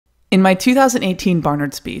In my 2018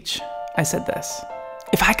 Barnard speech, I said this: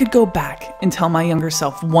 if I could go back and tell my younger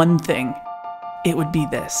self one thing, it would be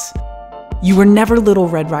this. You were never Little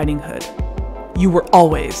Red Riding Hood. You were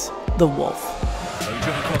always the wolf.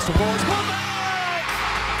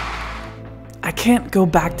 I can't go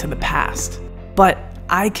back to the past, but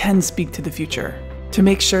I can speak to the future to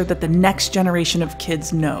make sure that the next generation of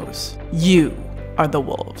kids knows you are the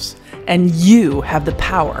wolves and you have the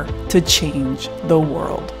power to change the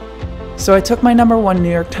world. So I took my #1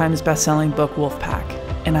 New York Times bestselling book, Wolfpack,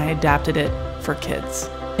 and I adapted it for kids.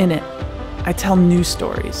 In it, I tell new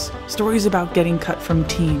stories about getting cut from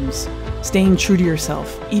teams, staying true to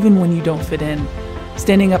yourself even when you don't fit in,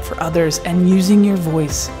 standing up for others, and using your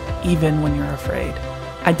voice even when you're afraid.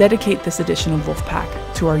 I dedicate this edition of Wolfpack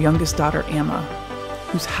to our youngest daughter, Amma,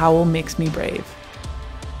 whose howl makes me brave.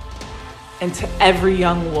 And to every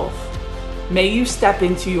young wolf, may you step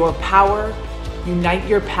into your power, unite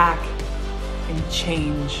your pack, and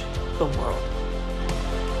change the world.